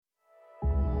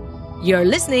You're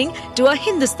listening to a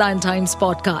Hindustan Times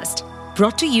podcast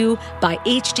brought to you by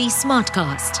HT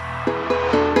Smartcast.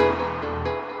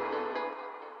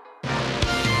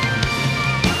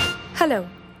 Hello,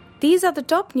 these are the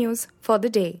top news for the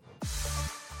day.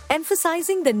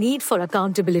 Emphasizing the need for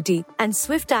accountability and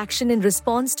swift action in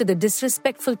response to the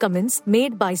disrespectful comments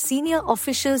made by senior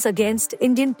officials against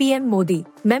Indian PM Modi,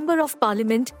 Member of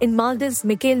Parliament in Maldives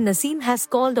Mickail Naseem has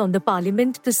called on the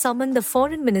Parliament to summon the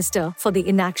Foreign Minister for the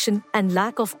inaction and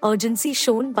lack of urgency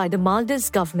shown by the Maldives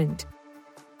government.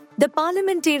 The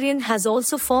parliamentarian has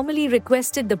also formally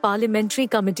requested the Parliamentary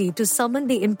Committee to summon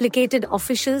the implicated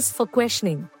officials for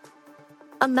questioning.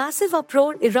 A massive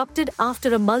uproar erupted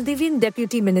after a Maldivian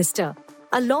deputy minister,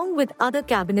 along with other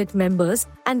cabinet members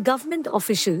and government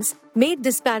officials, made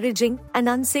disparaging and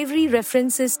unsavory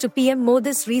references to PM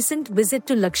Modi's recent visit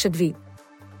to Lakshadweep.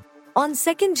 On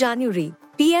 2 January,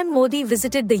 PM Modi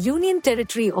visited the Union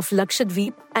Territory of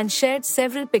Lakshadweep and shared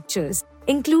several pictures,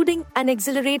 including an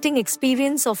exhilarating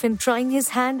experience of him trying his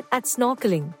hand at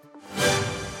snorkeling.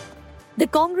 The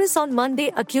Congress on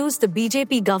Monday accused the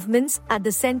BJP governments at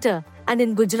the centre and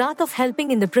in Gujarat of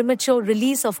helping in the premature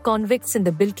release of convicts in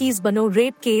the Bilkis Bano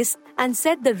rape case and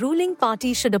said the ruling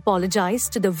party should apologise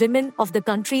to the women of the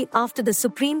country after the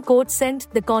Supreme Court sent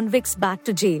the convicts back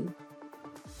to jail.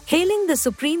 Hailing the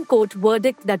Supreme Court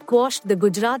verdict that quashed the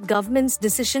Gujarat government's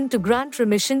decision to grant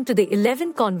remission to the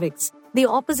 11 convicts, the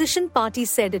opposition party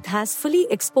said it has fully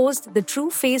exposed the true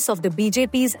face of the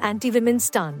BJP's anti-women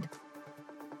stand.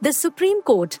 The Supreme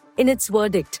Court, in its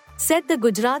verdict, said the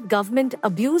Gujarat government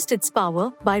abused its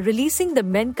power by releasing the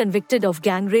men convicted of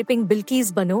gang-raping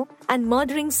Bilkis Bano and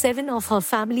murdering 7 of her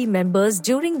family members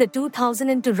during the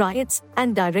 2002 riots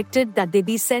and directed that they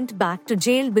be sent back to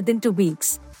jail within 2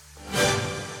 weeks.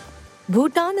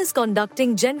 Bhutan is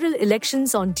conducting general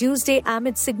elections on Tuesday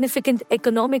amid significant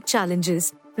economic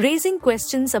challenges, raising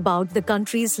questions about the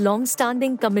country's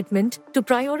long-standing commitment to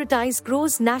prioritize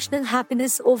gross national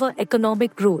happiness over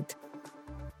economic growth.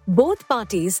 Both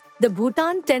parties, the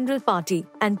Bhutan Tendril Party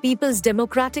and People's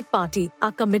Democratic Party,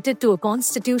 are committed to a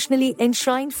constitutionally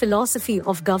enshrined philosophy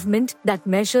of government that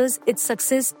measures its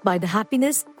success by the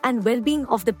happiness and well-being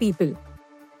of the people.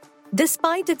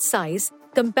 Despite its size,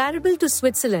 comparable to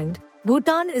Switzerland,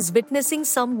 Bhutan is witnessing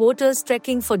some voters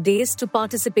trekking for days to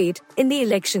participate in the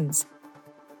elections.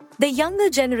 The younger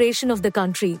generation of the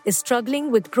country is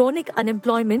struggling with chronic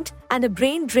unemployment and a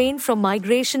brain drain from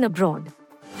migration abroad.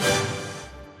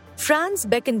 Franz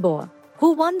Beckenbauer,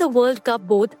 who won the World Cup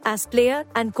both as player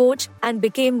and coach and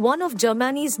became one of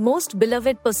Germany's most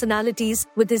beloved personalities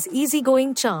with his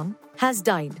easygoing charm, has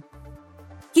died.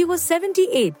 He was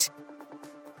 78.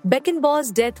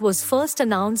 Beckenbauer's death was first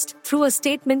announced through a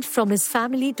statement from his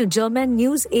family to German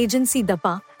news agency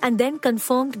DPA and then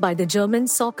confirmed by the German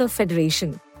Soccer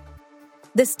Federation.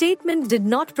 The statement did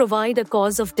not provide a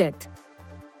cause of death.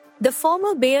 The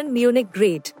former Bayern Munich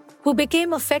great, who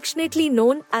became affectionately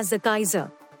known as the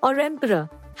Kaiser, or Emperor,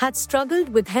 had struggled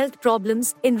with health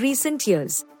problems in recent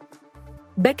years.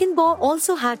 Beckenbauer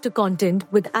also had to contend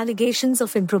with allegations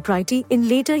of impropriety in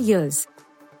later years.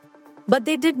 But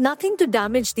they did nothing to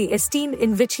damage the esteem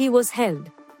in which he was held.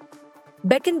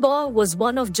 Beckenbauer was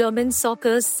one of German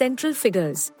soccer's central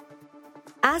figures.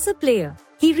 As a player,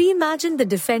 he reimagined the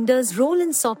defender's role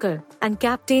in soccer and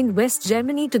captained West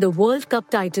Germany to the World Cup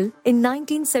title in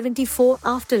 1974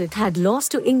 after it had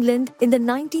lost to England in the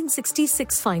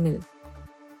 1966 final.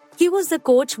 He was the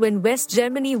coach when West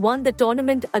Germany won the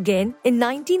tournament again in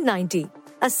 1990,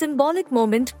 a symbolic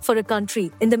moment for a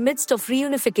country in the midst of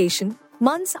reunification,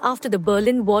 months after the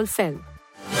Berlin Wall fell.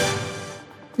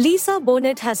 Lisa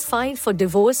Bonet has filed for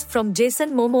divorce from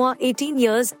Jason Momoa 18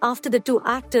 years after the two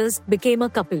actors became a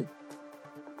couple.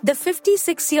 The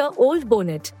 56-year-old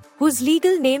Bonet, whose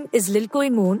legal name is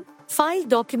Lilkoi Moon, filed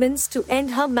documents to end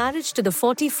her marriage to the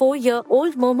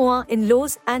 44-year-old Momoa in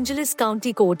Los Angeles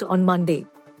County Court on Monday.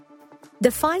 The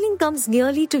filing comes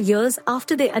nearly 2 years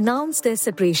after they announced their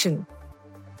separation.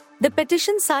 The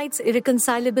petition cites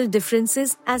irreconcilable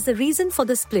differences as the reason for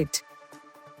the split.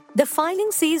 The filing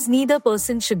says neither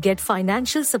person should get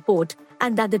financial support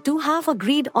and that the two have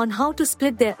agreed on how to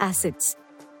split their assets.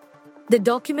 The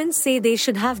documents say they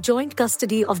should have joint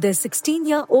custody of their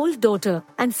 16-year-old daughter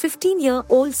and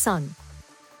 15-year-old son.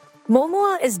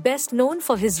 Momoa is best known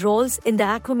for his roles in the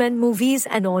Aquaman movies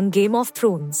and on Game of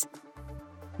Thrones.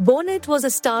 Bonet was a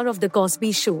star of The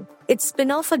Cosby Show, its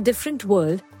spin-off A Different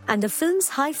World, and the films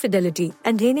High Fidelity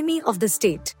and Enemy of the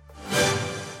State.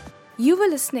 You were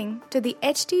listening to the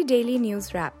HT Daily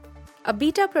News Wrap, a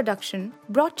beta production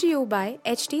brought to you by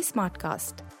HT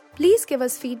Smartcast. Please give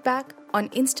us feedback on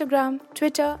Instagram,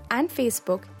 Twitter, and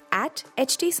Facebook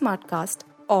 @HTSmartcast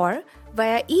or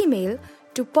via email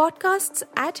to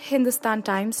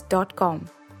podcasts@hindustantimes.com.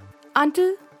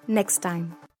 Until next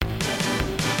time.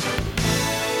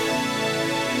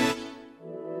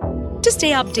 To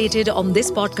stay updated on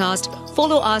this podcast,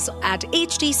 follow us at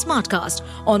HT Smartcast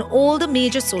on all the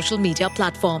major social media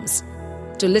platforms.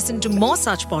 To listen to more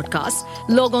such podcasts,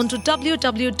 log on to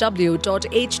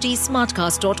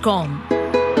www.htsmartcast.com.